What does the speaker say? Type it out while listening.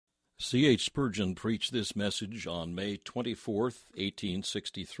C.H. Spurgeon preached this message on May 24th,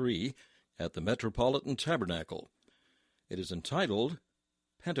 1863, at the Metropolitan Tabernacle. It is entitled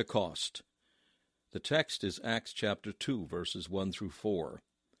Pentecost. The text is Acts chapter 2, verses 1 through 4.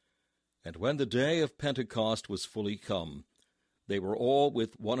 And when the day of Pentecost was fully come, they were all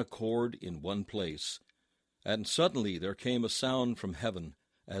with one accord in one place. And suddenly there came a sound from heaven,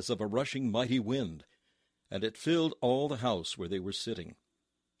 as of a rushing mighty wind, and it filled all the house where they were sitting.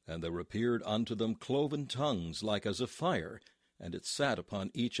 And there appeared unto them cloven tongues like as of fire, and it sat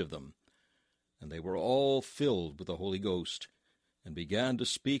upon each of them. And they were all filled with the Holy Ghost, and began to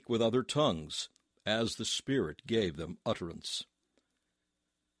speak with other tongues, as the Spirit gave them utterance.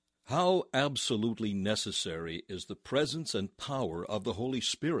 How absolutely necessary is the presence and power of the Holy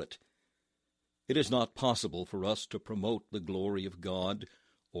Spirit! It is not possible for us to promote the glory of God,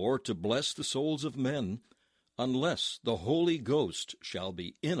 or to bless the souls of men, unless the Holy Ghost shall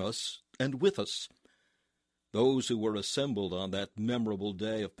be in us and with us. Those who were assembled on that memorable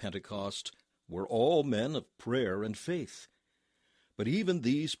day of Pentecost were all men of prayer and faith. But even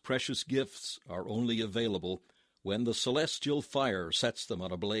these precious gifts are only available when the celestial fire sets them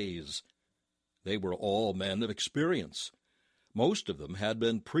on a blaze. They were all men of experience. Most of them had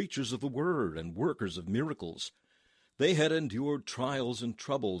been preachers of the word and workers of miracles. They had endured trials and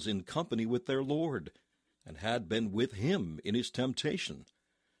troubles in company with their Lord, and had been with him in his temptation.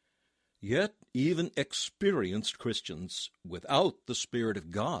 Yet even experienced Christians, without the Spirit of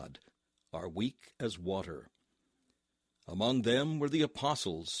God, are weak as water. Among them were the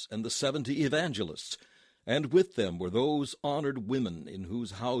apostles and the 70 evangelists, and with them were those honored women in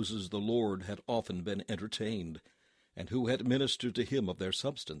whose houses the Lord had often been entertained, and who had ministered to him of their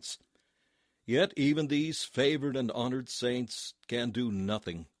substance. Yet even these favored and honored saints can do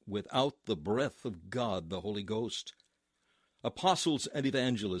nothing without the breath of God the Holy Ghost. Apostles and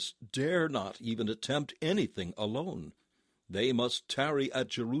evangelists dare not even attempt anything alone. They must tarry at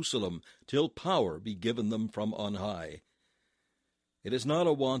Jerusalem till power be given them from on high. It is not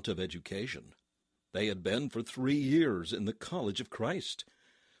a want of education. They had been for 3 years in the college of Christ,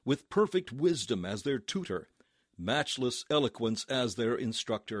 with perfect wisdom as their tutor, matchless eloquence as their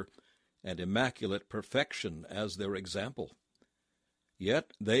instructor, and immaculate perfection as their example.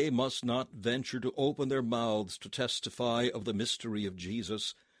 Yet they must not venture to open their mouths to testify of the mystery of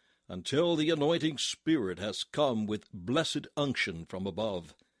Jesus until the anointing Spirit has come with blessed unction from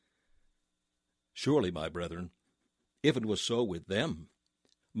above. Surely, my brethren, if it was so with them,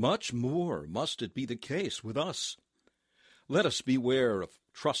 much more must it be the case with us. Let us beware of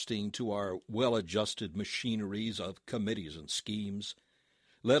trusting to our well-adjusted machineries of committees and schemes.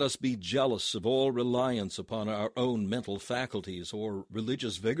 Let us be jealous of all reliance upon our own mental faculties or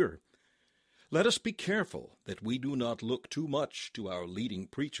religious vigor. Let us be careful that we do not look too much to our leading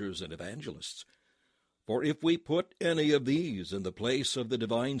preachers and evangelists. For if we put any of these in the place of the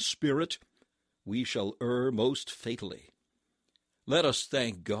divine Spirit, we shall err most fatally. Let us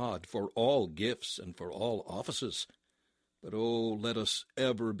thank God for all gifts and for all offices. But let us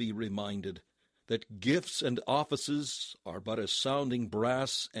ever be reminded that gifts and offices are but as sounding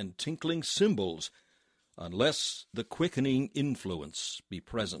brass and tinkling cymbals, unless the quickening influence be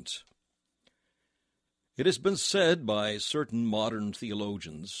present. It has been said by certain modern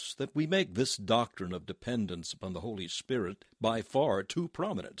theologians that we make this doctrine of dependence upon the Holy Spirit by far too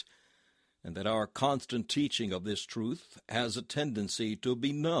prominent, and that our constant teaching of this truth has a tendency to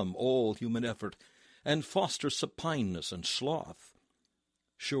benumb all human effort and foster supineness and sloth.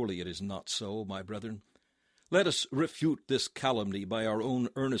 Surely it is not so, my brethren. Let us refute this calumny by our own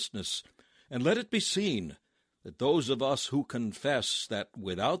earnestness, and let it be seen that those of us who confess that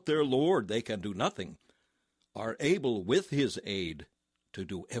without their Lord they can do nothing are able with his aid to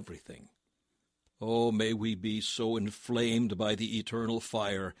do everything. Oh, may we be so inflamed by the eternal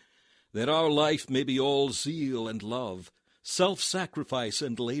fire that our life may be all zeal and love, self-sacrifice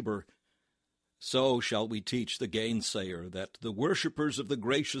and labor. So shall we teach the gainsayer that the worshippers of the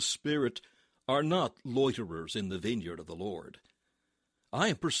gracious Spirit are not loiterers in the vineyard of the Lord. I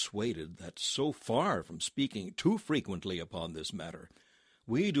am persuaded that so far from speaking too frequently upon this matter,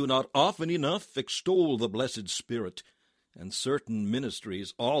 we do not often enough extol the blessed Spirit, and certain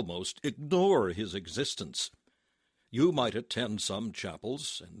ministries almost ignore his existence. You might attend some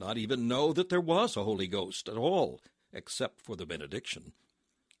chapels and not even know that there was a Holy Ghost at all, except for the benediction.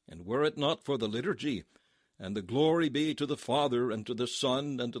 And were it not for the liturgy, and the glory be to the Father, and to the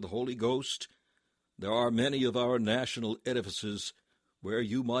Son, and to the Holy Ghost, there are many of our national edifices where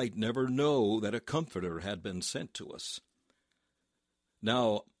you might never know that a Comforter had been sent to us.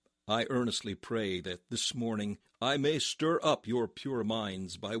 Now, I earnestly pray that this morning I may stir up your pure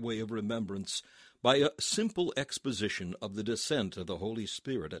minds by way of remembrance, by a simple exposition of the descent of the Holy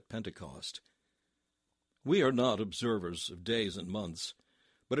Spirit at Pentecost. We are not observers of days and months,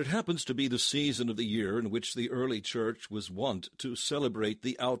 but it happens to be the season of the year in which the early church was wont to celebrate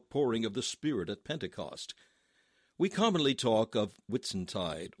the outpouring of the Spirit at Pentecost. We commonly talk of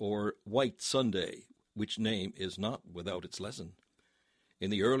Whitsuntide or White Sunday, which name is not without its lesson. In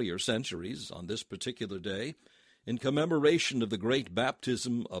the earlier centuries, on this particular day, in commemoration of the great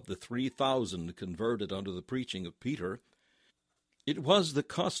baptism of the 3,000 converted under the preaching of Peter, it was the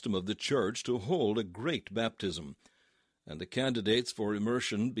custom of the church to hold a great baptism, and the candidates for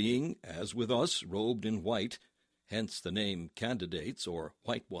immersion being, as with us, robed in white, hence the name candidates or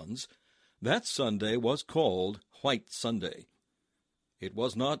white ones, that Sunday was called White Sunday. It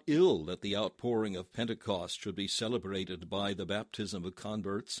was not ill that the outpouring of Pentecost should be celebrated by the baptism of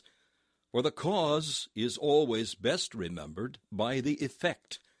converts, for the cause is always best remembered by the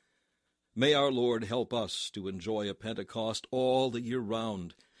effect. May our Lord help us to enjoy a Pentecost all the year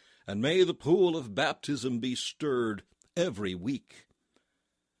round, and may the pool of baptism be stirred every week.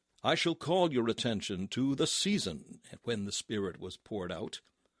 I shall call your attention to the season when the Spirit was poured out,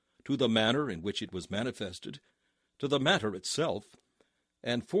 to the manner in which it was manifested, to the matter itself,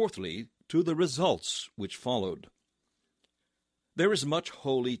 and fourthly, to the results which followed. There is much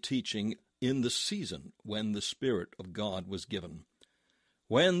holy teaching in the season when the Spirit of God was given.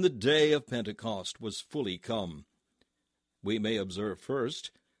 When the day of Pentecost was fully come, we may observe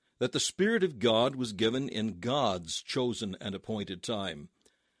first that the Spirit of God was given in God's chosen and appointed time.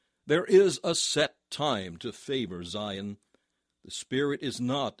 There is a set time to favor Zion. The Spirit is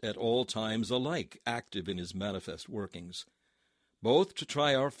not at all times alike active in his manifest workings. Both to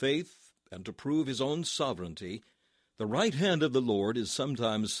try our faith and to prove his own sovereignty, the right hand of the Lord is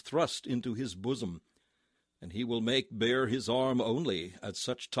sometimes thrust into his bosom, and he will make bare his arm only at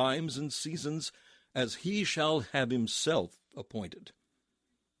such times and seasons as he shall have himself appointed.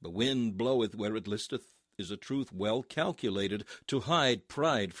 The wind bloweth where it listeth is a truth well calculated to hide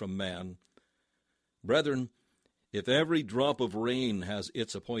pride from man. Brethren, if every drop of rain has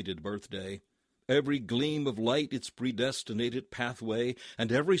its appointed birthday, every gleam of light its predestinated pathway, and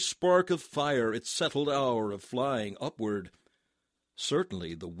every spark of fire its settled hour of flying upward,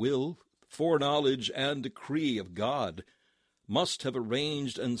 certainly the will, foreknowledge, and decree of God must have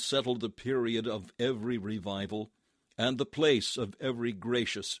arranged and settled the period of every revival, and the place of every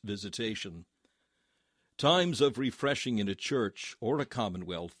gracious visitation. Times of refreshing in a church or a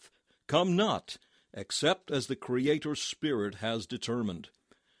commonwealth come not except as the Creator Spirit has determined.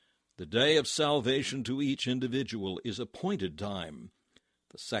 The day of salvation to each individual is appointed time.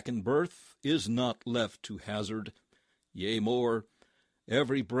 The second birth is not left to hazard. Yea, more,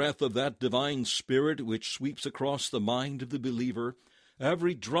 every breath of that divine Spirit which sweeps across the mind of the believer,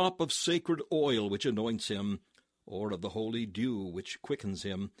 every drop of sacred oil which anoints him, or of the holy dew which quickens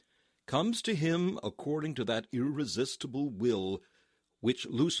him, comes to him according to that irresistible will which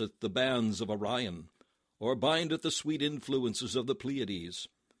looseth the bands of Orion, or bindeth the sweet influences of the Pleiades.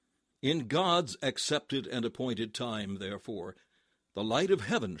 In God's accepted and appointed time, therefore, the light of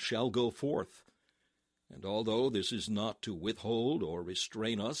heaven shall go forth. And although this is not to withhold or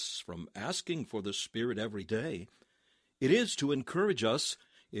restrain us from asking for the Spirit every day, it is to encourage us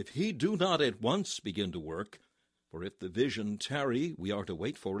if he do not at once begin to work, for if the vision tarry, we are to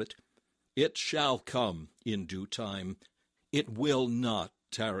wait for it. It shall come in due time. It will not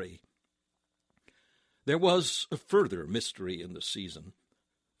tarry. There was a further mystery in the season,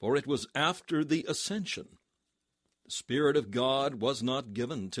 for it was after the ascension. The Spirit of God was not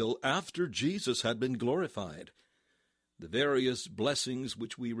given till after Jesus had been glorified. The various blessings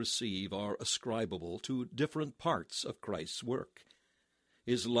which we receive are ascribable to different parts of Christ's work.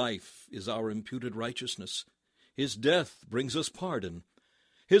 His life is our imputed righteousness. His death brings us pardon.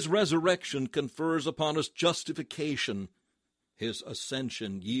 His resurrection confers upon us justification. His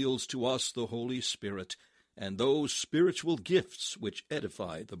ascension yields to us the Holy Spirit and those spiritual gifts which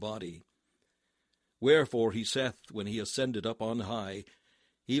edify the body. Wherefore he saith, when he ascended up on high,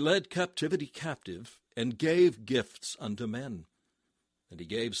 he led captivity captive, and gave gifts unto men. And he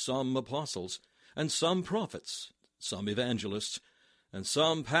gave some apostles, and some prophets, some evangelists, and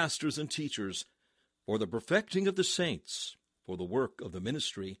some pastors and teachers, for the perfecting of the saints, for the work of the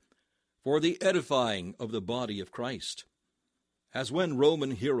ministry, for the edifying of the body of Christ. As when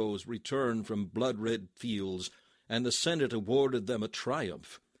Roman heroes returned from blood-red fields, and the Senate awarded them a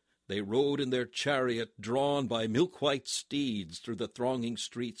triumph, they rode in their chariot drawn by milk-white steeds through the thronging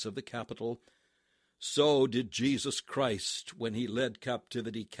streets of the capital, So did Jesus Christ, when he led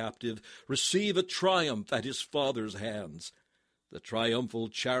captivity captive, receive a triumph at his Father's hands. The triumphal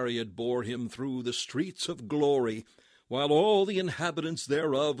chariot bore him through the streets of glory, while all the inhabitants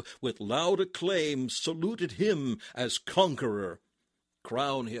thereof with loud acclaim saluted him as conqueror.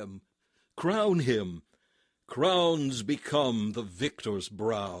 Crown him, crown him, crowns become the victor's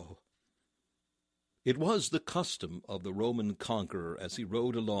brow. It was the custom of the Roman conqueror, as he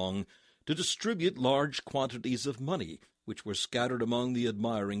rode along, to distribute large quantities of money, which were scattered among the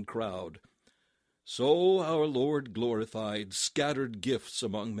admiring crowd. So our Lord glorified scattered gifts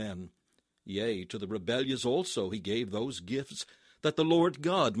among men. Yea, to the rebellious also he gave those gifts, that the Lord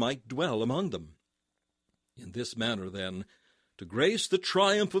God might dwell among them. In this manner, then, to grace the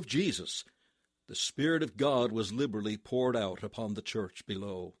triumph of Jesus, the Spirit of God was liberally poured out upon the church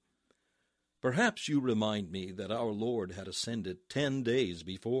below. Perhaps you remind me that our Lord had ascended 10 days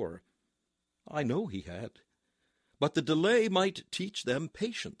before. I know he had. But the delay might teach them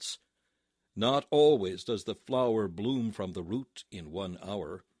patience. Not always does the flower bloom from the root in 1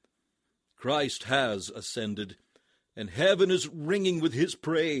 hour. Christ has ascended, and heaven is ringing with his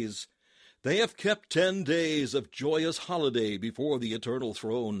praise. They have kept 10 days of joyous holiday before the eternal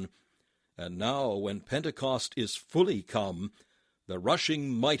throne. And now, when Pentecost is fully come, the rushing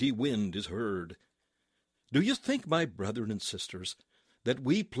mighty wind is heard. Do you think, my brethren and sisters, that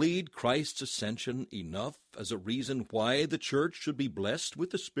we plead Christ's ascension enough as a reason why the church should be blessed with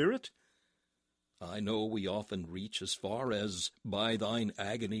the Spirit? I know we often reach as far as, by thine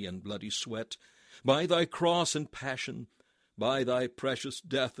agony and bloody sweat, by thy cross and passion, by thy precious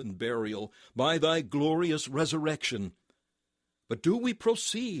death and burial, by thy glorious resurrection. But do we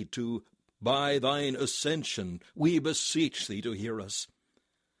proceed to, by thine ascension, we beseech thee to hear us?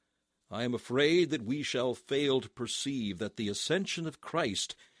 I am afraid that we shall fail to perceive that the ascension of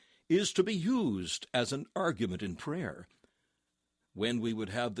Christ is to be used as an argument in prayer, when we would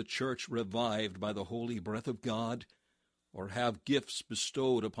have the church revived by the holy breath of God, or have gifts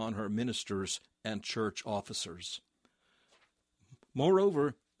bestowed upon her ministers and church officers.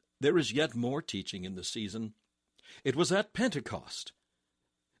 Moreover, there is yet more teaching in the season. It was at Pentecost.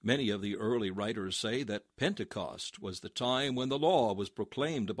 Many of the early writers say that Pentecost was the time when the law was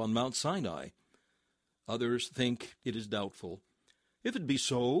proclaimed upon Mount Sinai. Others think it is doubtful. If it be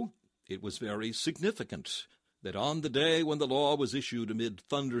so, it was very significant that on the day when the law was issued amid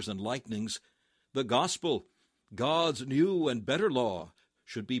thunders and lightnings, the gospel, God's new and better law,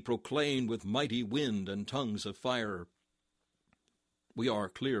 should be proclaimed with mighty wind and tongues of fire. We are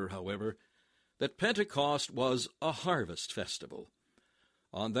clear, however, that Pentecost was a harvest festival.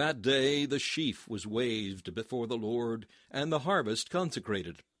 On that day the sheaf was waved before the Lord, and the harvest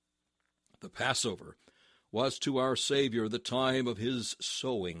consecrated. The Passover was to our Savior the time of his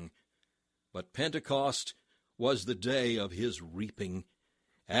sowing, but Pentecost was the day of his reaping,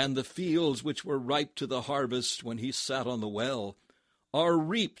 and the fields which were ripe to the harvest when he sat on the well are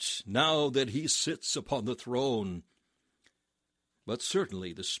reaped now that he sits upon the throne. But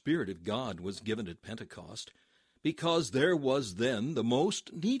certainly the Spirit of God was given at Pentecost, because there was then the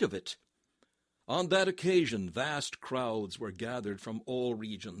most need of it. On that occasion vast crowds were gathered from all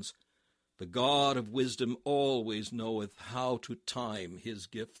regions. The God of wisdom always knoweth how to time his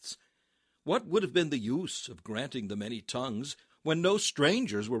gifts. What would have been the use of granting the many tongues when no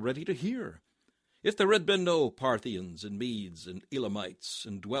strangers were ready to hear? If there had been no Parthians and Medes and Elamites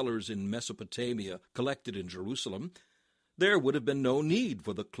and dwellers in Mesopotamia collected in Jerusalem, there would have been no need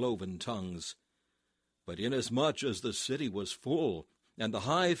for the cloven tongues. But inasmuch as the city was full, and the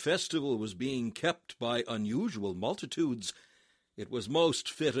high festival was being kept by unusual multitudes, it was most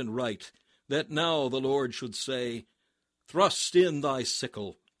fit and right that now the Lord should say, "Thrust in thy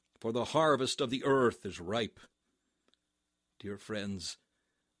sickle, for the harvest of the earth is ripe." Dear friends,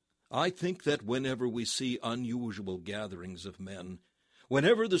 I think that whenever we see unusual gatherings of men,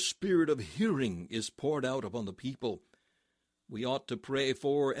 whenever the spirit of hearing is poured out upon the people, we ought to pray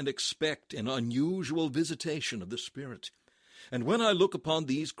for and expect an unusual visitation of the Spirit. And when I look upon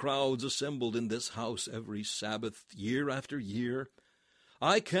these crowds assembled in this house every Sabbath, year after year,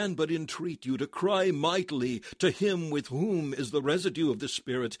 I can but entreat you to cry mightily to him with whom is the residue of the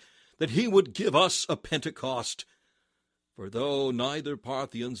Spirit, that he would give us a Pentecost. For though neither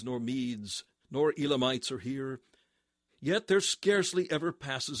Parthians nor Medes nor Elamites are here, yet there scarcely ever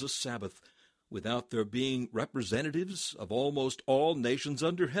passes a Sabbath without there being representatives of almost all nations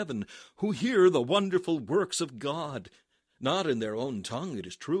under heaven, who hear the wonderful works of God, not in their own tongue, it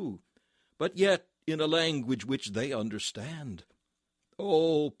is true, but yet in a language which they understand.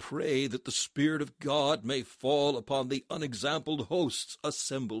 Oh, pray that the Spirit of God may fall upon the unexampled hosts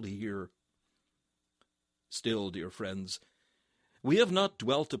assembled here. Still, dear friends, we have not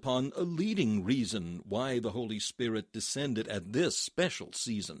dwelt upon a leading reason why the Holy Spirit descended at this special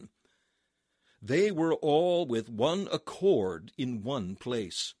season. They were all with one accord in one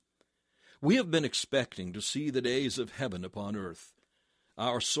place. We have been expecting to see the days of heaven upon earth.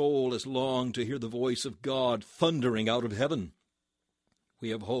 Our soul has longed to hear the voice of God thundering out of heaven.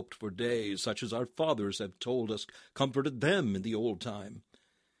 We have hoped for days such as our fathers have told us comforted them in the old time.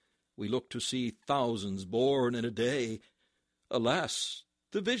 We look to see thousands born in a day. Alas,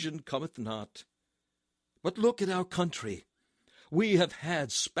 the vision cometh not. But look at our country. We have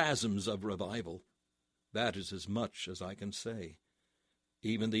had spasms of revival. That is as much as I can say.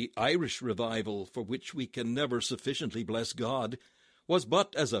 Even the Irish revival, for which we can never sufficiently bless God, was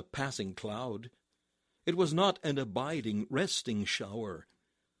but as a passing cloud. It was not an abiding, resting shower.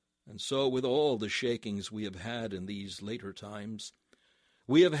 And so with all the shakings we have had in these later times,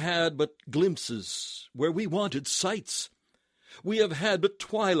 we have had but glimpses where we wanted sights. We have had but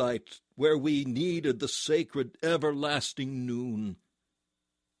twilight where we needed the sacred everlasting noon.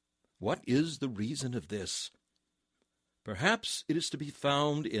 What is the reason of this? Perhaps it is to be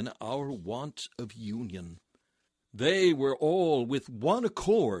found in our want of union. They were all with one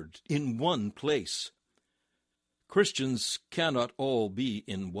accord in one place. Christians cannot all be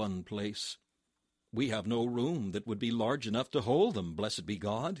in one place. We have no room that would be large enough to hold them, blessed be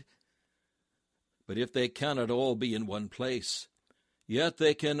God. But if they cannot all be in one place, yet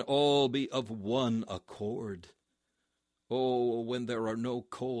they can all be of one accord. Oh, when there are no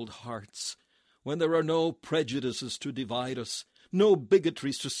cold hearts, when there are no prejudices to divide us, no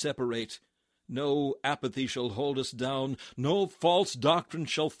bigotries to separate, no apathy shall hold us down, no false doctrine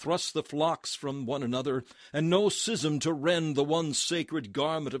shall thrust the flocks from one another, and no schism to rend the one sacred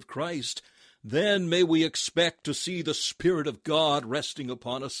garment of Christ, then may we expect to see the Spirit of God resting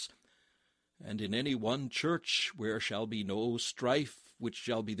upon us. And in any one church where shall be no strife, which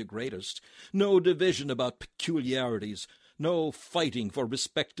shall be the greatest, no division about peculiarities, no fighting for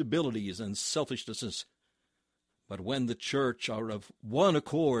respectabilities and selfishnesses. But when the church are of one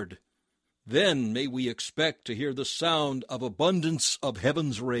accord, then may we expect to hear the sound of abundance of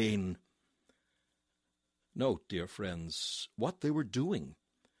heaven's rain. Note, dear friends, what they were doing.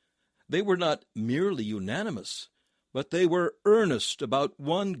 They were not merely unanimous, but they were earnest about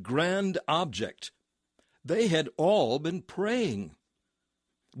one grand object. They had all been praying.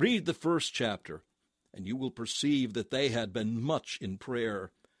 Read the first chapter, and you will perceive that they had been much in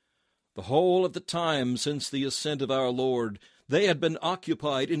prayer. The whole of the time since the ascent of our Lord, they had been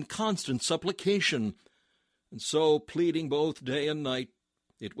occupied in constant supplication, and so, pleading both day and night,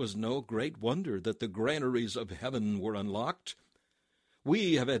 it was no great wonder that the granaries of heaven were unlocked.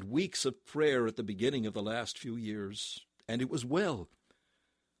 We have had weeks of prayer at the beginning of the last few years, and it was well.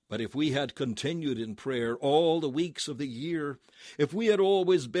 But if we had continued in prayer all the weeks of the year, if we had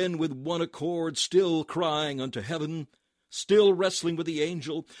always been with one accord, still crying unto heaven, still wrestling with the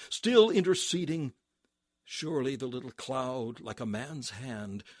angel, still interceding, surely the little cloud, like a man's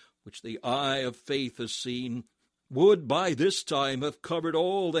hand, which the eye of faith has seen, would by this time have covered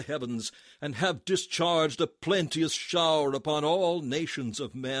all the heavens, and have discharged a plenteous shower upon all nations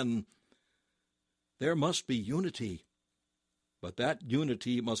of men. There must be unity, but that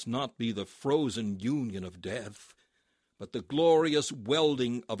unity must not be the frozen union of death, but the glorious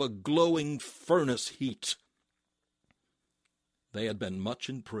welding of a glowing furnace heat. They had been much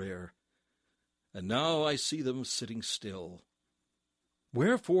in prayer, and now I see them sitting still.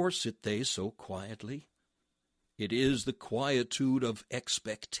 Wherefore sit they so quietly? It is the quietude of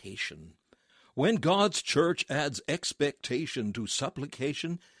expectation. When God's church adds expectation to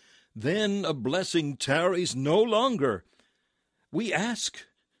supplication, then a blessing tarries no longer. We ask,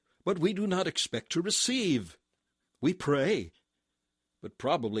 but we do not expect to receive. We pray, but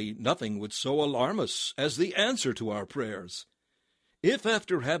probably nothing would so alarm us as the answer to our prayers. If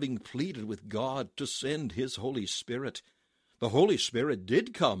after having pleaded with God to send his Holy Spirit, the Holy Spirit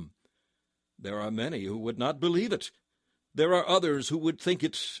did come, there are many who would not believe it. There are others who would think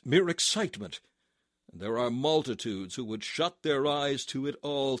it mere excitement. And there are multitudes who would shut their eyes to it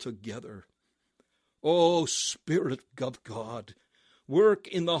altogether. O Spirit of God, work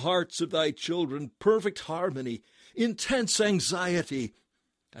in the hearts of thy children perfect harmony, intense anxiety,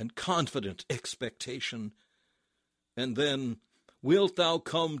 and confident expectation. And then wilt thou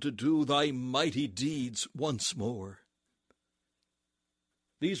come to do thy mighty deeds once more.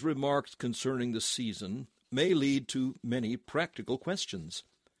 These remarks concerning the season may lead to many practical questions.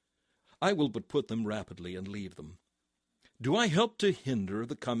 I will but put them rapidly and leave them. Do I help to hinder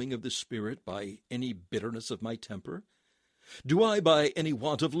the coming of the Spirit by any bitterness of my temper? Do I by any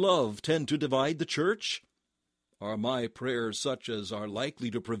want of love tend to divide the church? Are my prayers such as are likely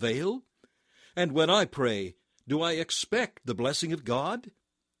to prevail? And when I pray, do I expect the blessing of God?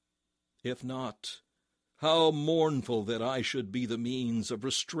 If not, how mournful that I should be the means of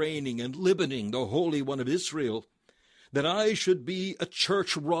restraining and limiting the Holy One of Israel, that I should be a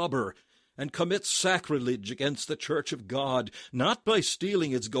church robber and commit sacrilege against the church of God, not by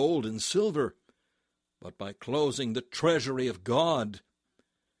stealing its gold and silver, but by closing the treasury of God.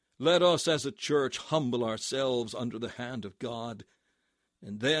 Let us as a church humble ourselves under the hand of God,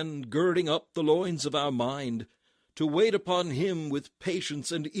 and then, girding up the loins of our mind, to wait upon him with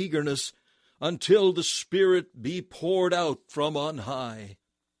patience and eagerness until the Spirit be poured out from on high.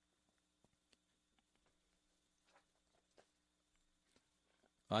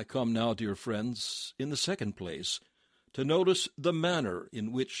 I come now, dear friends, in the second place, to notice the manner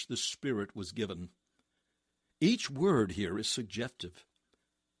in which the Spirit was given. Each word here is suggestive.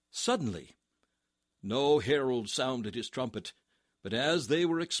 Suddenly, no herald sounded his trumpet, but as they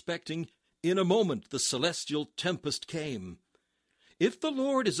were expecting, in a moment the celestial tempest came. If the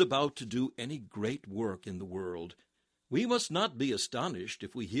Lord is about to do any great work in the world, we must not be astonished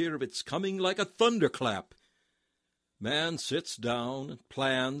if we hear of its coming like a thunderclap. Man sits down and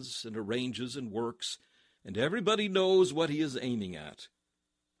plans and arranges and works, and everybody knows what he is aiming at.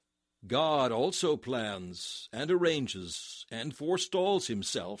 God also plans and arranges and forestalls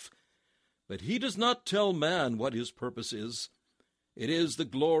himself, but he does not tell man what his purpose is. It is the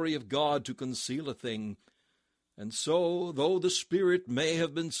glory of God to conceal a thing, and so, though the Spirit may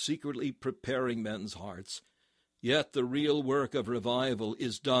have been secretly preparing men's hearts, yet the real work of revival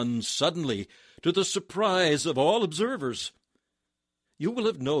is done suddenly, to the surprise of all observers. You will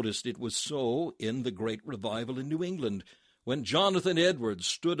have noticed it was so in the great revival in New England, when Jonathan Edwards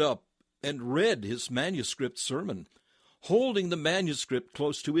stood up and read his manuscript sermon, holding the manuscript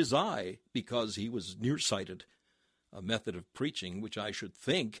close to his eye because he was nearsighted, a method of preaching which I should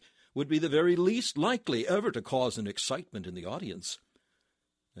think would be the very least likely ever to cause an excitement in the audience.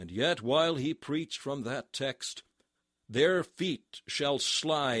 And yet, while he preached from that text, "Their feet shall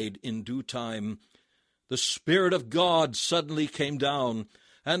slide in due time," the Spirit of God suddenly came down,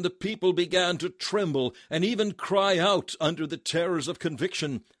 and the people began to tremble and even cry out under the terrors of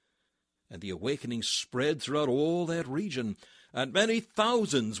conviction. And the awakening spread throughout all that region, and many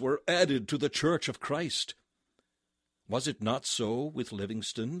thousands were added to the Church of Christ. Was it not so with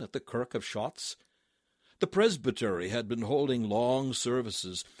Livingston at the Kirk of Shotts? The presbytery had been holding long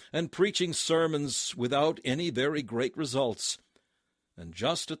services and preaching sermons without any very great results, and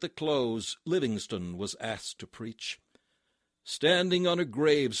just at the close Livingston was asked to preach. Standing on a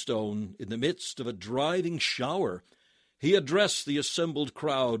gravestone in the midst of a driving shower, he addressed the assembled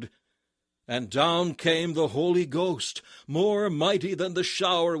crowd, and down came the Holy Ghost, more mighty than the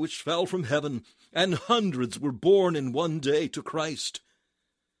shower which fell from heaven, and hundreds were born in one day to Christ.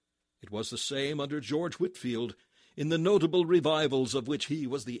 It was the same under George Whitefield, in the notable revivals of which he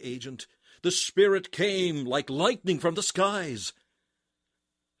was the agent. The Spirit came like lightning from the skies.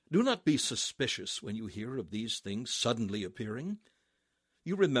 Do not be suspicious when you hear of these things suddenly appearing.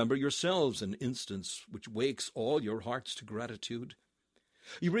 You remember yourselves an instance which wakes all your hearts to gratitude.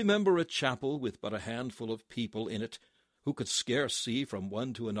 You remember a chapel with but a handful of people in it, who could scarce see from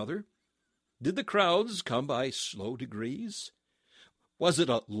one to another. Did the crowds come by slow degrees? Was it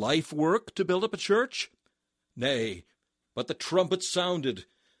a life work to build up a church? Nay, but the trumpet sounded.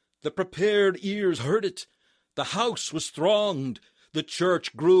 The prepared ears heard it. The house was thronged. The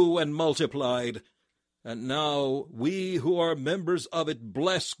church grew and multiplied. And now we who are members of it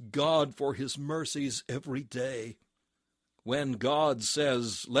bless God for his mercies every day. When God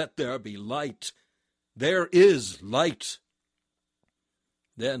says, "Let there be light," there is light.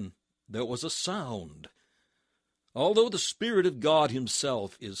 Then there was a sound. Although the Spirit of God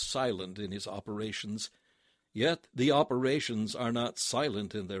himself is silent in his operations, yet the operations are not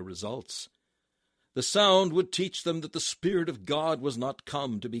silent in their results. The sound would teach them that the Spirit of God was not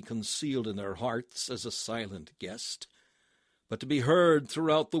come to be concealed in their hearts as a silent guest, but to be heard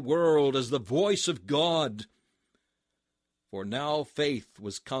throughout the world as the voice of God. For now faith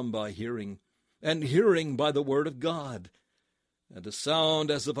was come by hearing, and hearing by the word of God. And a sound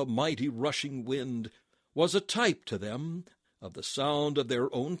as of a mighty rushing wind was a type to them of the sound of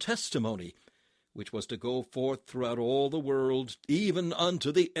their own testimony, which was to go forth throughout all the world, even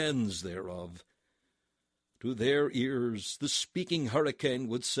unto the ends thereof. To their ears the speaking hurricane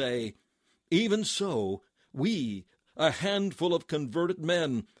would say, "Even so, we, a handful of converted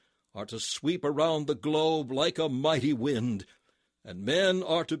men, are to sweep around the globe like a mighty wind, and men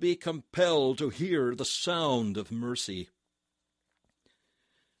are to be compelled to hear the sound of mercy."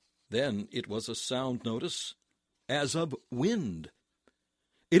 Then it was a sound, notice, as of wind.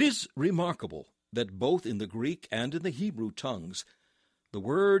 It is remarkable that both in the Greek and in the Hebrew tongues, the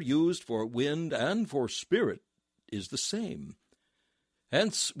word used for wind and for spirit is the same.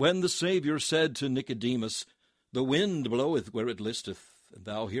 Hence, when the Saviour said to Nicodemus, "The wind bloweth where it listeth, and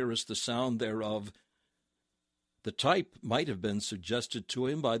thou hearest the sound thereof," the type might have been suggested to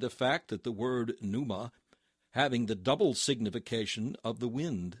him by the fact that the word pneuma, having the double signification of the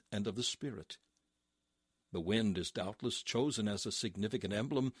wind and of the Spirit. The wind is doubtless chosen as a significant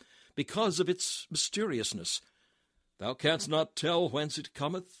emblem because of its mysteriousness. Thou canst not tell whence it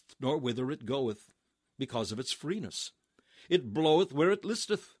cometh, nor whither it goeth, because of its freeness. It bloweth where it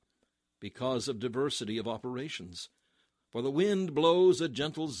listeth, because of diversity of operations. For the wind blows a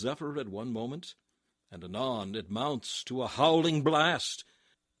gentle zephyr at one moment, and anon it mounts to a howling blast.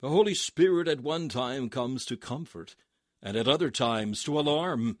 The Holy Spirit at one time comes to comfort, and at other times to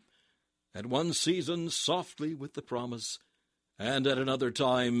alarm. At one season softly with the promise, and at another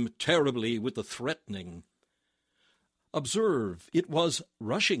time terribly with the threatening. Observe, it was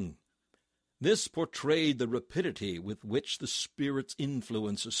rushing. This portrayed the rapidity with which the Spirit's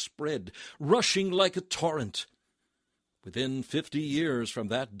influence is spread, rushing like a torrent. Within 50 years from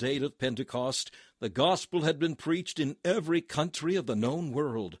that date of Pentecost, the gospel had been preached in every country of the known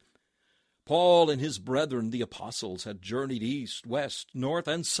world. Paul and his brethren, the apostles, had journeyed east, west, north,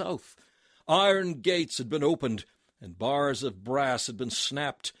 and south. Iron gates had been opened, and bars of brass had been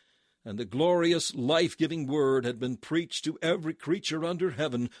snapped, and the glorious, life-giving word had been preached to every creature under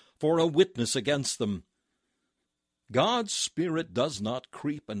heaven for a witness against them. God's Spirit does not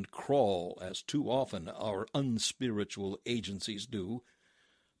creep and crawl, as too often our unspiritual agencies do.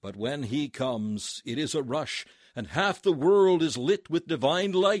 But when he comes, it is a rush, and half the world is lit with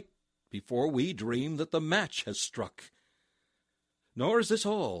divine light before we dream that the match has struck. Nor is this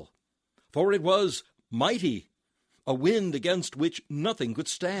all, for it was mighty, a wind against which nothing could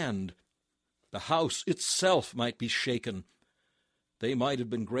stand. The house itself might be shaken. They might have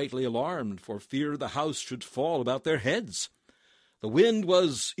been greatly alarmed for fear the house should fall about their heads. The wind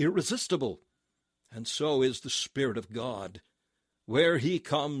was irresistible, and so is the Spirit of God. Where he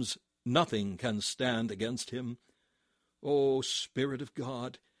comes, nothing can stand against him. O Spirit of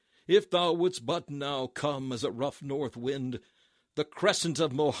God, if thou wouldst but now come as a rough north wind, the crescent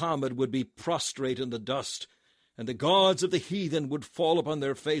of Mohammed would be prostrate in the dust, and the gods of the heathen would fall upon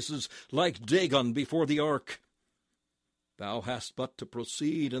their faces like Dagon before the ark. Thou hast but to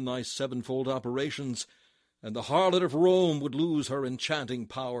proceed in thy sevenfold operations, and the harlot of Rome would lose her enchanting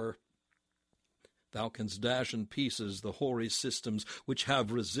power. Thou canst dash in pieces the hoary systems which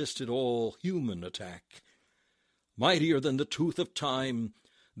have resisted all human attack. Mightier than the tooth of time,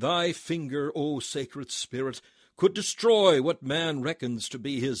 thy finger, O sacred Spirit, could destroy what man reckons to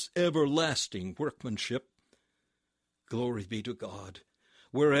be his everlasting workmanship. Glory be to God.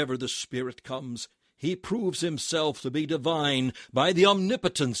 Wherever the Spirit comes, he proves himself to be divine by the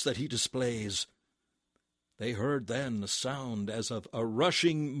omnipotence that he displays. They heard then a sound as of a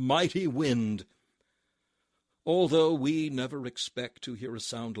rushing mighty wind. Although we never expect to hear a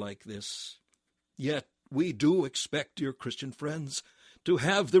sound like this, yet we do expect, dear Christian friends, to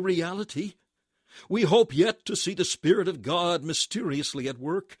have the reality. We hope yet to see the Spirit of God mysteriously at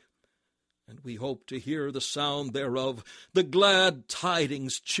work, and we hope to hear the sound thereof, the glad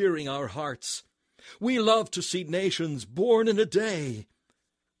tidings cheering our hearts. We love to see nations born in a day.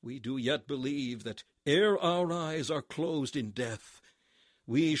 We do yet believe that ere our eyes are closed in death,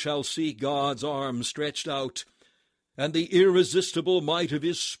 we shall see God's arm stretched out, and the irresistible might of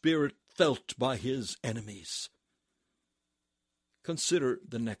his Spirit felt by his enemies. Consider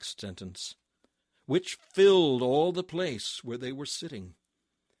the next sentence, which filled all the place where they were sitting.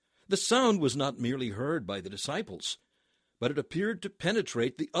 The sound was not merely heard by the disciples, but it appeared to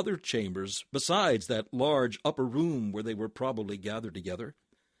penetrate the other chambers besides that large upper room where they were probably gathered together.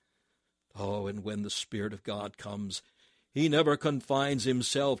 Oh, and when the Spirit of God comes, he never confines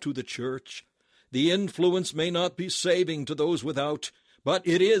himself to the church. The influence may not be saving to those without, but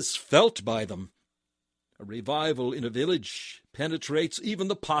it is felt by them. A revival in a village penetrates even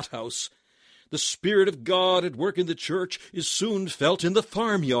the pothouse. The Spirit of God at work in the church is soon felt in the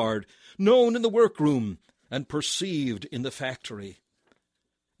farmyard, known in the workroom, and perceived in the factory.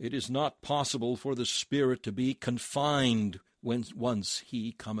 It is not possible for the Spirit to be confined when once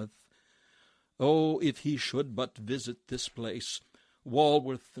he cometh. Oh, if he should but visit this place,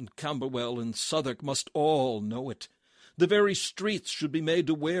 Walworth and Camberwell and Southwark must all know it. The very streets should be made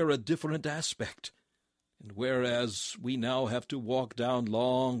to wear a different aspect. And whereas we now have to walk down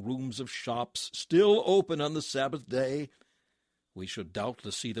long rooms of shops still open on the Sabbath day, we should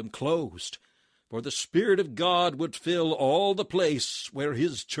doubtless see them closed, for the Spirit of God would fill all the place where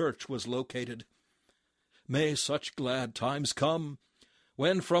his church was located. May such glad times come,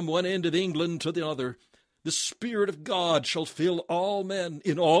 when from one end of England to the other, the Spirit of God shall fill all men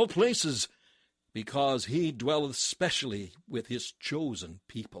in all places, because he dwelleth specially with his chosen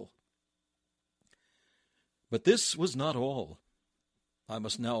people. But this was not all. I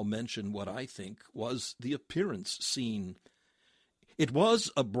must now mention what I think was the appearance scene. It was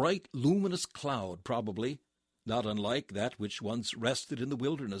a bright, luminous cloud, probably, not unlike that which once rested in the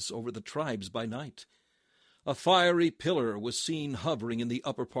wilderness over the tribes by night. A fiery pillar was seen hovering in the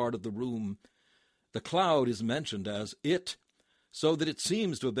upper part of the room. The cloud is mentioned as it, so that it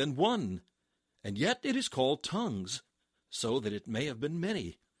seems to have been one, and yet it is called tongues, so that it may have been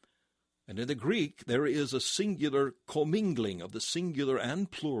many. And in the Greek there is a singular commingling of the singular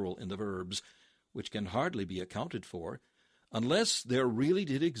and plural in the verbs, which can hardly be accounted for, unless there really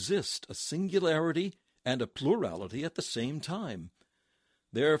did exist a singularity and a plurality at the same time.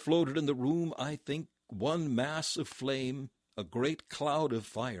 There floated in the room, I think, one mass of flame, a great cloud of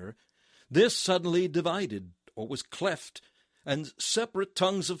fire. This suddenly divided, or was cleft, and separate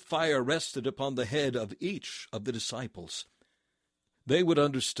tongues of fire rested upon the head of each of the disciples. They would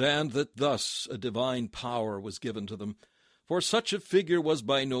understand that thus a divine power was given to them, for such a figure was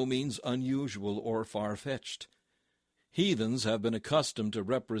by no means unusual or far-fetched. Heathens have been accustomed to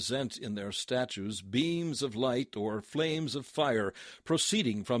represent in their statues beams of light or flames of fire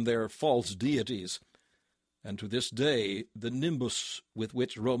proceeding from their false deities. And to this day, the nimbus with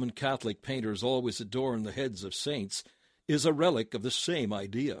which Roman Catholic painters always adorn the heads of saints is a relic of the same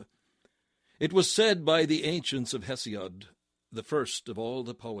idea. It was said by the ancients of Hesiod, the first of all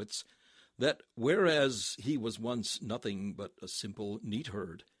the poets, that whereas he was once nothing but a simple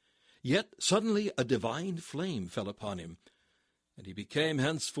neatherd, yet suddenly a divine flame fell upon him, and he became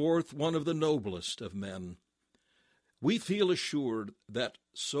henceforth one of the noblest of men. We feel assured that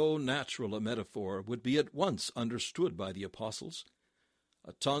so natural a metaphor would be at once understood by the apostles.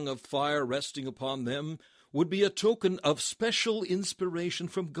 A tongue of fire resting upon them would be a token of special inspiration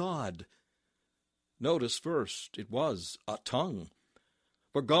from God. Notice first, it was a tongue.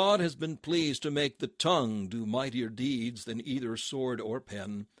 For God has been pleased to make the tongue do mightier deeds than either sword or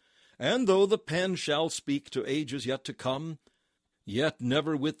pen. And though the pen shall speak to ages yet to come, yet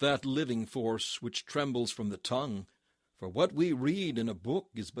never with that living force which trembles from the tongue. For what we read in a book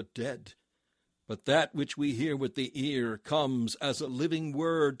is but dead, but that which we hear with the ear comes as a living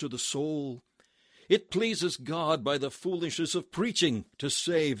word to the soul. It pleases God by the foolishness of preaching to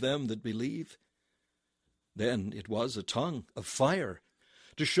save them that believe. Then it was a tongue of fire,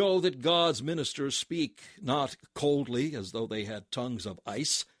 to show that God's ministers speak not coldly as though they had tongues of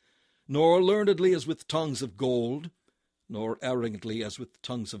ice, nor learnedly as with tongues of gold, nor arrogantly as with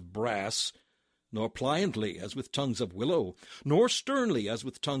tongues of brass, nor pliantly as with tongues of willow, nor sternly as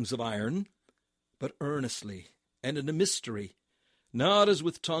with tongues of iron, but earnestly and in a mystery, not as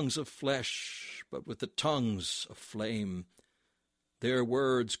with tongues of flesh, but with the tongues of flame. Their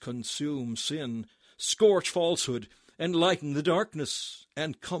words consume sin, scorch falsehood, and lighten the darkness,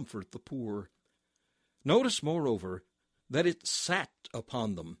 and comfort the poor. Notice, moreover, that it sat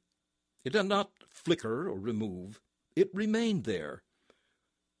upon them. It did not flicker or remove. It remained there.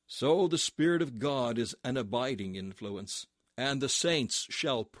 So the Spirit of God is an abiding influence, and the saints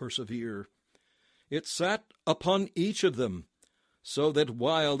shall persevere. It sat upon each of them, so that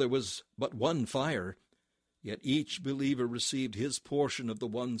while there was but one fire, yet each believer received his portion of the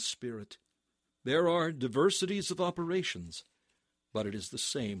one Spirit. There are diversities of operations, but it is the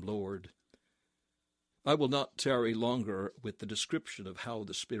same Lord. I will not tarry longer with the description of how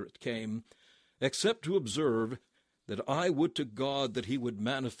the Spirit came, except to observe that I would to God that he would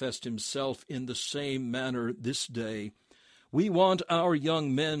manifest himself in the same manner this day. We want our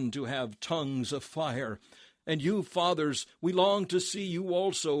young men to have tongues of fire, and you, fathers, we long to see you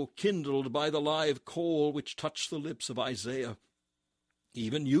also kindled by the live coal which touched the lips of Isaiah.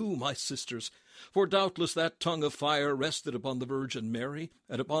 Even you, my sisters, for doubtless that tongue of fire rested upon the Virgin Mary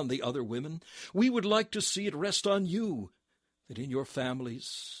and upon the other women. We would like to see it rest on you, that in your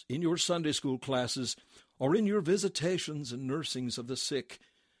families, in your Sunday school classes, or in your visitations and nursings of the sick,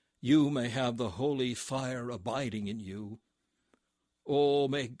 you may have the holy fire abiding in you. Oh,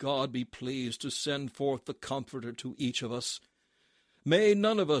 may God be pleased to send forth the Comforter to each of us. May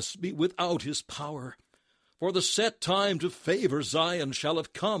none of us be without his power, for the set time to favor Zion shall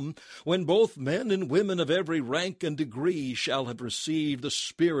have come, when both men and women of every rank and degree shall have received the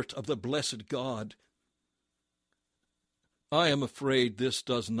Spirit of the blessed God. I am afraid this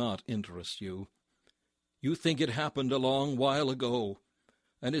does not interest you. You think it happened a long while ago,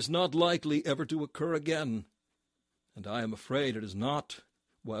 and is not likely ever to occur again. And I am afraid it is not,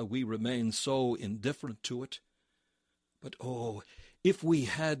 while we remain so indifferent to it. But oh, if we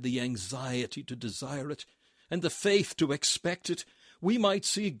had the anxiety to desire it, and the faith to expect it, we might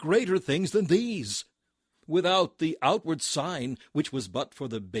see greater things than these. Without the outward sign, which was but for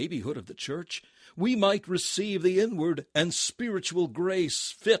the babyhood of the church, we might receive the inward and spiritual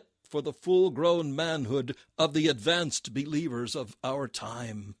grace fit for the full-grown manhood of the advanced believers of our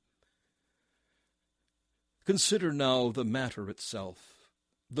time. Consider now the matter itself,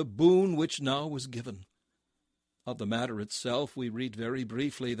 the boon which now was given. Of the matter itself we read very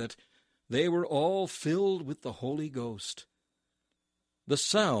briefly that they were all filled with the Holy Ghost. The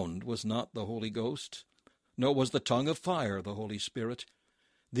sound was not the Holy Ghost, nor was the tongue of fire the Holy Spirit.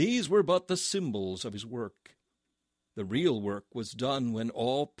 These were but the symbols of his work. The real work was done when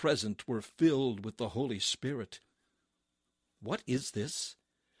all present were filled with the Holy Spirit. What is this?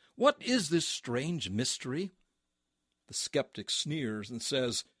 What is this strange mystery? The skeptic sneers and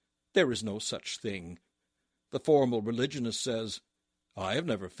says, "There is no such thing." The formal religionist says, "I have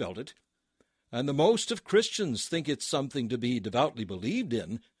never felt it." And the most of Christians think it something to be devoutly believed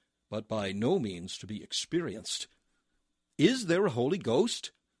in, but by no means to be experienced. Is there a Holy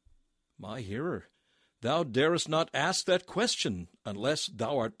Ghost? My hearer, thou darest not ask that question unless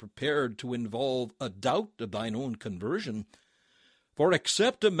thou art prepared to involve a doubt of thine own conversion. For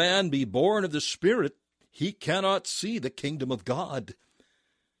except a man be born of the Spirit, he cannot see the kingdom of God.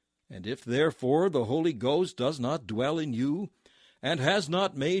 And if therefore the Holy Ghost does not dwell in you, and has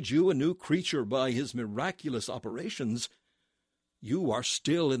not made you a new creature by his miraculous operations, you are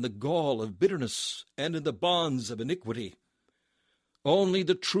still in the gall of bitterness and in the bonds of iniquity. Only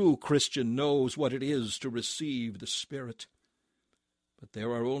the true Christian knows what it is to receive the Spirit. But there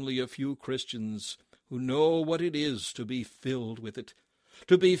are only a few Christians who know what it is to be filled with it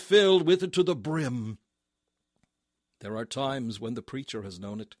to the brim. There are times when the preacher has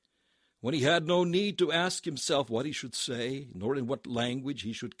known it, when he had no need to ask himself what he should say, nor in what language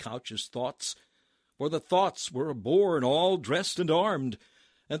he should couch his thoughts, for the thoughts were born all dressed and armed,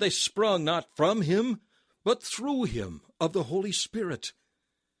 and they sprung not from him, but through him of the Holy Spirit.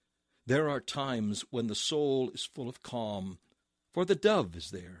 There are times when the soul is full of calm, for the dove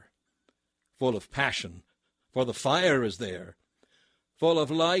is there, full of passion, for the fire is there, full of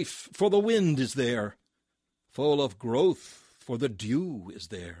life, for the wind is there, full of growth, for the dew is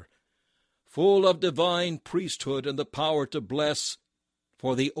there, full of divine priesthood and the power to bless,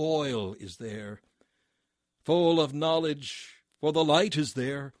 for the oil is there, full of knowledge, for the light is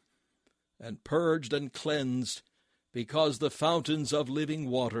there, and purged and cleansed, because the fountains of living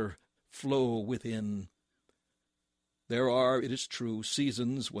water flow within. There are, it is true,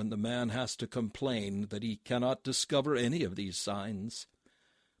 seasons when the man has to complain that he cannot discover any of these signs.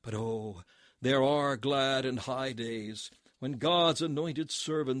 But oh, there are glad and high days when God's anointed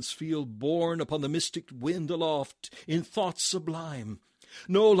servants feel borne upon the mystic wind aloft in thoughts sublime,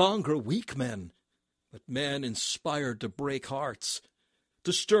 no longer weak men, but men inspired to break hearts,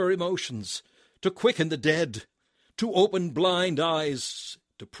 to stir emotions, to quicken the dead, to open blind eyes,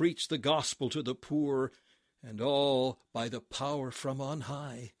 to preach the gospel to the poor, and all by the power from on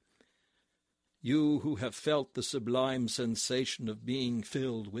high. You who have felt the sublime sensation of being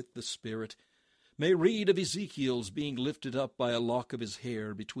filled with the Spirit may read of Ezekiel's being lifted up by a lock of his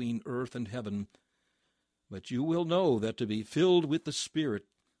hair between earth and heaven, but you will know that to be filled with the Spirit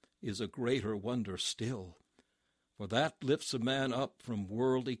is a greater wonder still, for that lifts a man up from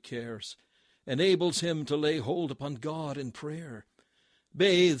worldly cares, enables him to lay hold upon God in prayer,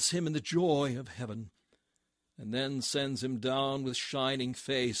 bathes him in the joy of heaven, and then sends him down with shining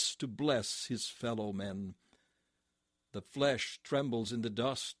face to bless his fellow men. The flesh trembles in the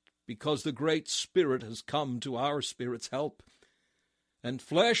dust because the great Spirit has come to our spirit's help, and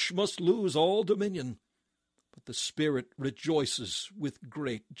flesh must lose all dominion, but the Spirit rejoices with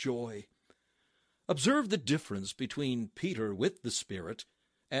great joy. Observe the difference between Peter with the Spirit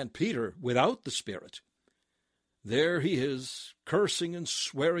and Peter without the Spirit. There he is, cursing and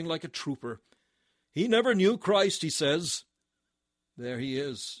swearing like a trooper. He never knew Christ, he says. There he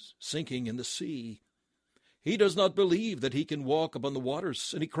is, sinking in the sea. He does not believe that he can walk upon the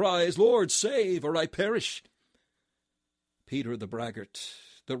waters, and he cries, "Lord, save, or I perish." Peter the braggart,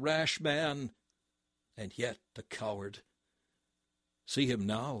 the rash man, and yet the coward. See him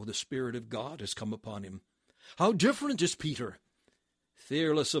now, the Spirit of God has come upon him. How different is Peter!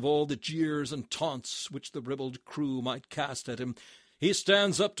 Fearless of all the jeers and taunts which the ribald crew might cast at him, he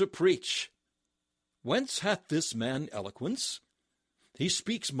stands up to preach. Whence hath this man eloquence? He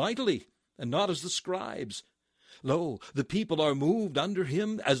speaks mightily, and not as the scribes. Lo, the people are moved under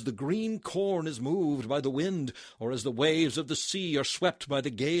him as the green corn is moved by the wind, or as the waves of the sea are swept by the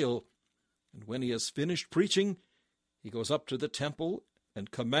gale. And when he has finished preaching, he goes up to the temple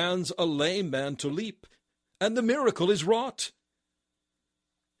and commands a lame man to leap, and the miracle is wrought.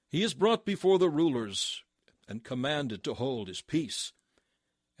 He is brought before the rulers and commanded to hold his peace.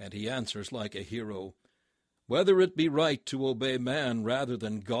 And he answers like a hero, "Whether it be right to obey man rather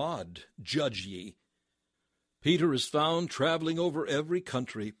than God, judge ye." Peter is found traveling over every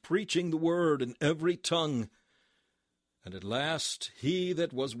country, preaching the word in every tongue. And at last he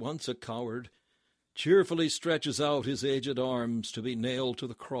that was once a coward cheerfully stretches out his aged arms to be nailed to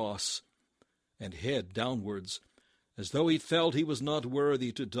the cross, and head downwards, as though he felt he was not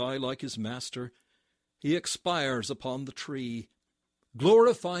worthy to die like his master, he expires upon the tree,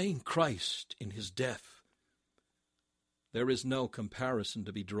 glorifying Christ in his death. There is no comparison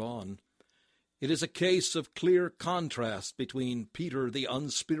to be drawn. It is a case of clear contrast between Peter the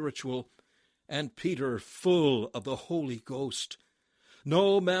unspiritual and Peter full of the Holy Ghost.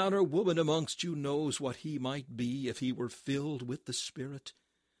 No man or woman amongst you knows what he might be if he were filled with the Spirit.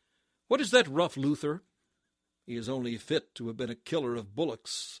 What is that rough Luther? He is only fit to have been a killer of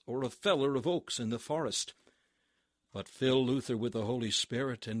bullocks or a feller of oaks in the forest. But fill Luther with the Holy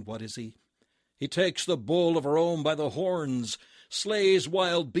Spirit, and what is he? He takes the bull of Rome by the horns, slays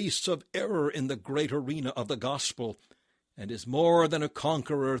wild beasts of error in the great arena of the gospel, and is more than a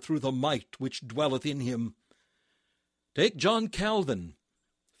conqueror through the might which dwelleth in him. Take John Calvin,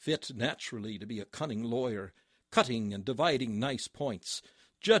 fit naturally to be a cunning lawyer, cutting and dividing nice points,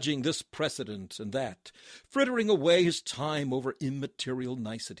 judging this precedent and that, frittering away his time over immaterial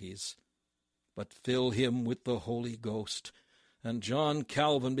niceties. But fill him with the Holy Ghost, and John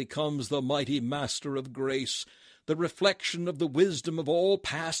Calvin becomes the mighty master of grace, the reflection of the wisdom of all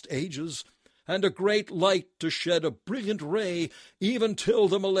past ages, and a great light to shed a brilliant ray even till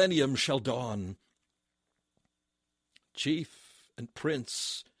the millennium shall dawn. Chief and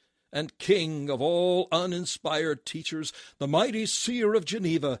prince and king of all uninspired teachers, the mighty seer of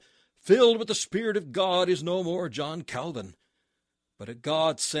Geneva, filled with the Spirit of God, is no more John Calvin, but a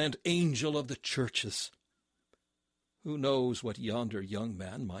God-sent angel of the churches. Who knows what yonder young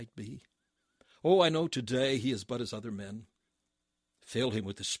man might be? Oh, I know today he is but as other men. Fill him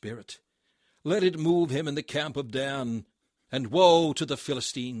with the Spirit. Let it move him in the camp of Dan, and woe to the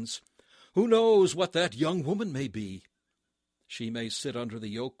Philistines. Who knows what that young woman may be? She may sit under the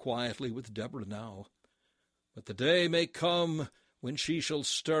yoke quietly with Deborah now, but the day may come when she shall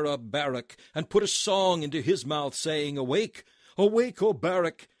stir up Barak and put a song into his mouth, saying, "Awake, awake, O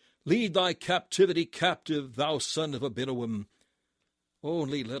Barak, lead thy captivity captive, thou son of Abinoam."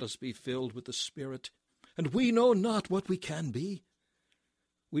 Only let us be filled with the Spirit, and we know not what we can be.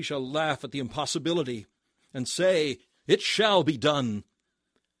 We shall laugh at the impossibility and say, "It shall be done."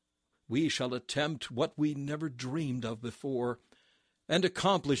 We shall attempt what we never dreamed of before, and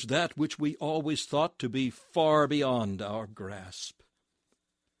accomplish that which we always thought to be far beyond our grasp.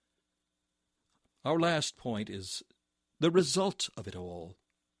 Our last point is the result of it all.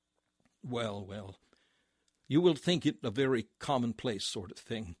 Well, you will think it a very commonplace sort of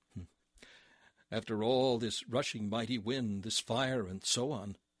thing. After all this rushing mighty wind, this fire, and so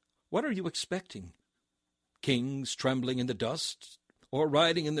on, what are you expecting? Kings trembling in the dust, or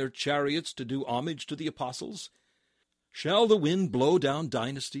riding in their chariots to do homage to the apostles? Shall the wind blow down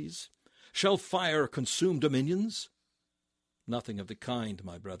dynasties? Shall fire consume dominions? Nothing of the kind,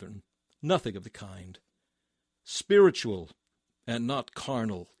 my brethren, nothing of the kind. Spiritual and not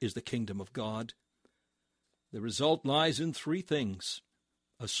carnal is the kingdom of God. The result lies in three things: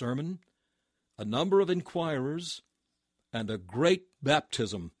 a sermon, a number of inquirers, and a great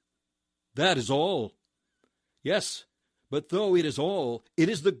baptism. That is all. Yes, but though it is all, it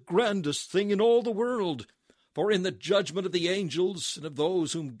is the grandest thing in all the world. For in the judgment of the angels and of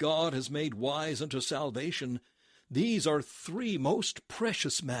those whom God has made wise unto salvation, these are three most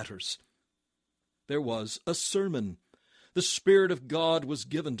precious matters. There was a sermon. The Spirit of God was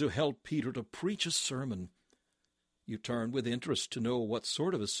given to help Peter to preach a sermon. You turn with interest to know what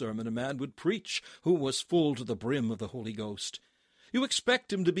sort of a sermon a man would preach who was full to the brim of the Holy Ghost. You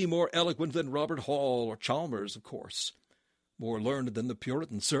expect him to be more eloquent than Robert Hall or Chalmers, of course. More learned than the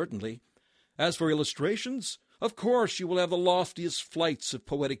Puritans, certainly. As for illustrations, of course you will have the loftiest flights of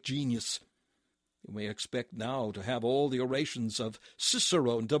poetic genius. You may expect now to have all the orations of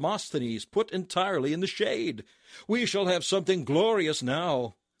Cicero and Demosthenes put entirely in the shade. We shall have something glorious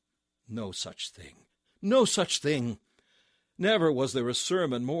now. No such thing. No such thing. Never was there a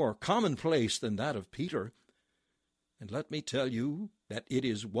sermon more commonplace than that of Peter. And let me tell you that it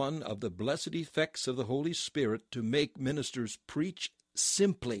is one of the blessed effects of the Holy Spirit to make ministers preach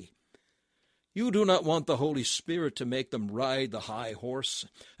simply. You do not want the Holy Spirit to make them ride the high horse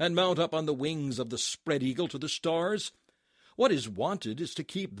and mount up on the wings of the spread eagle to the stars. What is wanted is to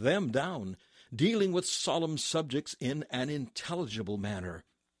keep them down, dealing with solemn subjects in an intelligible manner.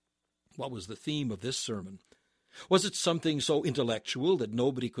 What was the theme of this sermon? Was it something so intellectual that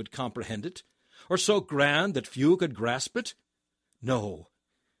nobody could comprehend it, or so grand that few could grasp it? No.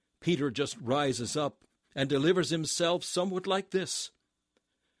 Peter just rises up and delivers himself somewhat like this.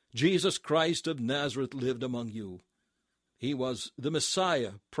 Jesus Christ of Nazareth lived among you. He was the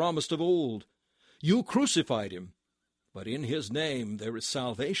Messiah promised of old. You crucified him, but in his name there is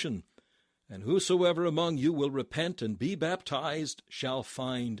salvation, and whosoever among you will repent and be baptized shall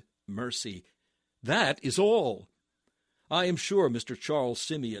find mercy. That is all. I am sure Mr. Charles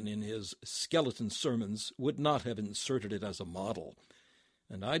Simeon in his skeleton sermons would not have inserted it as a model,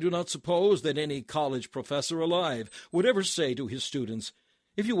 and I do not suppose that any college professor alive would ever say to his students,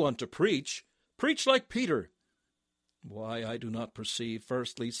 "If you want to preach, preach like Peter." Why, I do not perceive,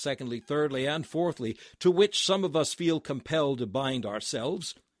 firstly, secondly, thirdly, and fourthly, to which some of us feel compelled to bind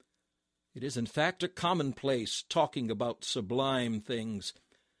ourselves. It is in fact a commonplace talking about sublime things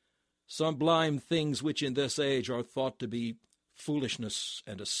which in this age are thought to be foolishness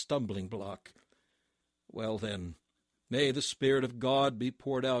and a stumbling block. Well then, may the Spirit of God be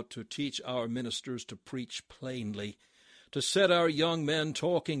poured out to teach our ministers to preach plainly, to set our young men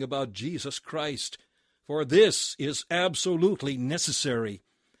talking about Jesus Christ, for this is absolutely necessary.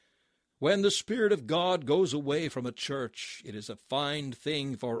 When the Spirit of God goes away from a church, it is a fine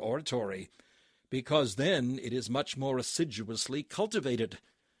thing for oratory, because then it is much more assiduously cultivated.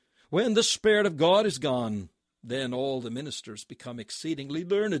 When the Spirit of God is gone, then all the ministers become exceedingly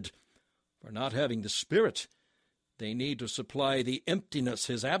learned, for not having the Spirit, they need to supply the emptiness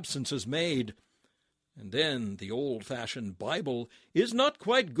his absence has made. And then the old-fashioned Bible is not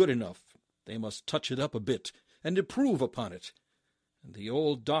quite good enough. They must touch it up a bit and improve upon it. And the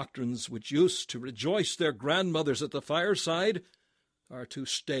old doctrines which used to rejoice their grandmothers at the fireside are too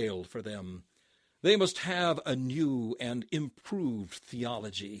stale for them. They must have a new and improved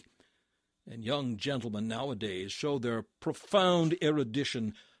theology. And young gentlemen nowadays show their profound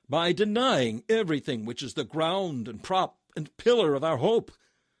erudition by denying everything which is the ground and prop and pillar of our hope,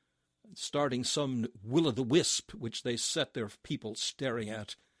 and starting some will-o'-the-wisp which they set their people staring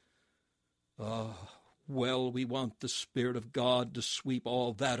at. Well, we want the Spirit of God to sweep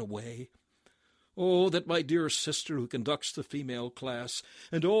all that away. Oh, that my dear sister who conducts the female class,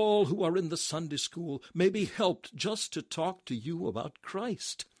 and all who are in the Sunday school, may be helped just to talk to you about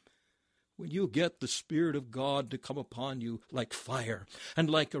Christ. When you get the Spirit of God to come upon you like fire and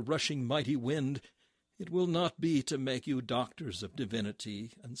like a rushing mighty wind, it will not be to make you doctors of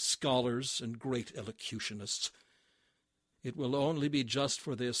divinity and scholars and great elocutionists. It will only be just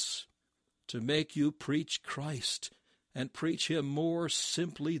for this, to make you preach Christ and preach him more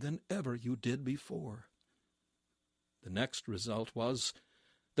simply than ever you did before. The next result was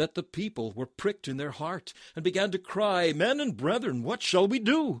that the people were pricked in their heart and began to cry, "Men and brethren, what shall we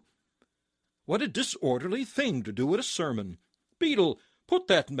do?" What a disorderly thing to do at a sermon. Beadle, put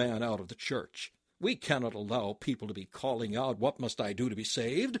that man out of the church. We cannot allow people to be calling out, "What must I do to be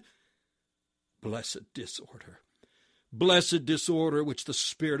saved?" Blessed disorder which the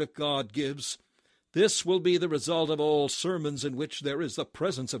Spirit of God gives. This will be the result of all sermons in which there is the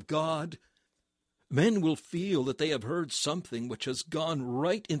presence of God. Men will feel that they have heard something which has gone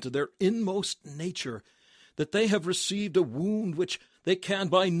right into their inmost nature, that they have received a wound which they can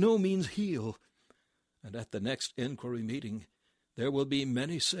by no means heal. And at the next inquiry meeting, there will be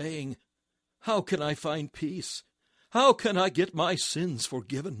many saying, "How can I find peace? How can I get my sins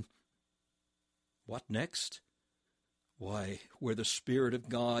forgiven?" What next? Why, where the Spirit of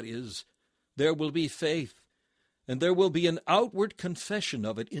God is, there will be faith, and there will be an outward confession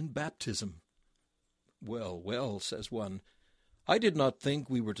of it in baptism. Well, well, says one, I did not think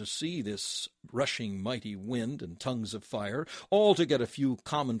we were to see this rushing mighty wind and tongues of fire, all to get a few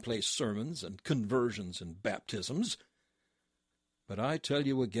commonplace sermons and conversions and baptisms. But I tell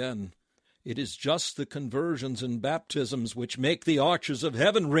you again, it is just the conversions and baptisms which make the arches of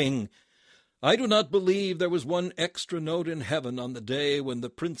heaven ring. I do not believe there was one extra note in heaven on the day when the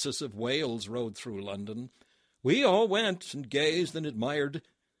Princess of Wales rode through London. We all went and gazed and admired,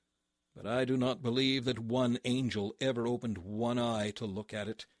 but I do not believe that one angel ever opened one eye to look at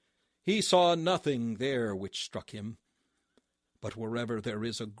it. He saw nothing there which struck him. But wherever there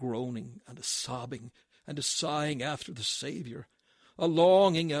is a groaning and a sobbing and a sighing after the Savior, a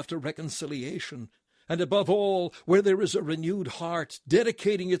longing after reconciliation, And above all, where there is a renewed heart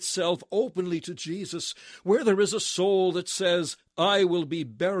dedicating itself openly to Jesus, where there is a soul that says, I will be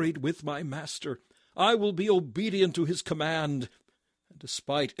buried with my Master, I will be obedient to his command, and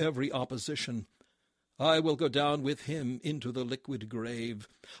despite every opposition, I will go down with him into the liquid grave.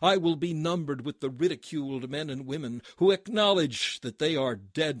 I will be numbered with the ridiculed men and women who acknowledge that they are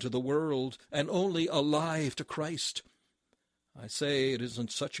dead to the world and only alive to Christ. I say it is in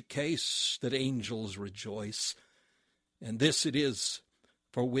such a case that angels rejoice, and this it is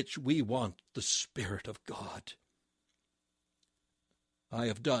for which we want the Spirit of God. I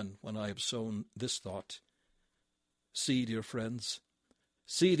have done when I have sown this thought. See, dear friends,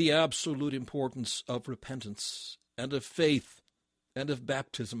 see the absolute importance of repentance and of faith and of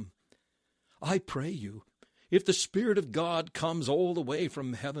baptism. I pray you, if the Spirit of God comes all the way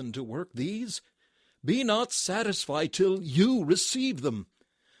from heaven to work these, be not satisfied till you receive them.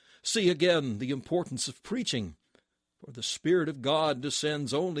 See again the importance of preaching, for the Spirit of God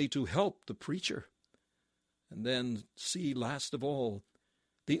descends only to help the preacher. And then see, last of all,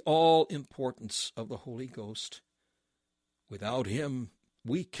 the all-importance of the Holy Ghost. Without him,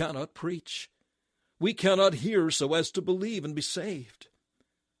 we cannot preach. We cannot hear so as to believe and be saved.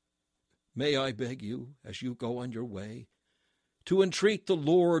 May I beg you, as you go on your way, to entreat the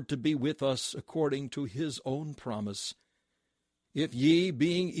Lord to be with us according to his own promise. If ye,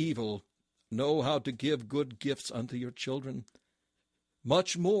 being evil, know how to give good gifts unto your children,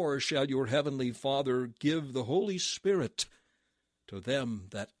 much more shall your heavenly Father give the Holy Spirit to them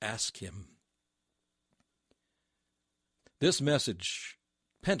that ask him. This message,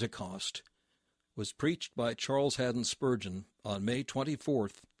 Pentecost, was preached by Charles Haddon Spurgeon on May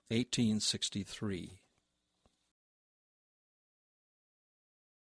 24th, 1863.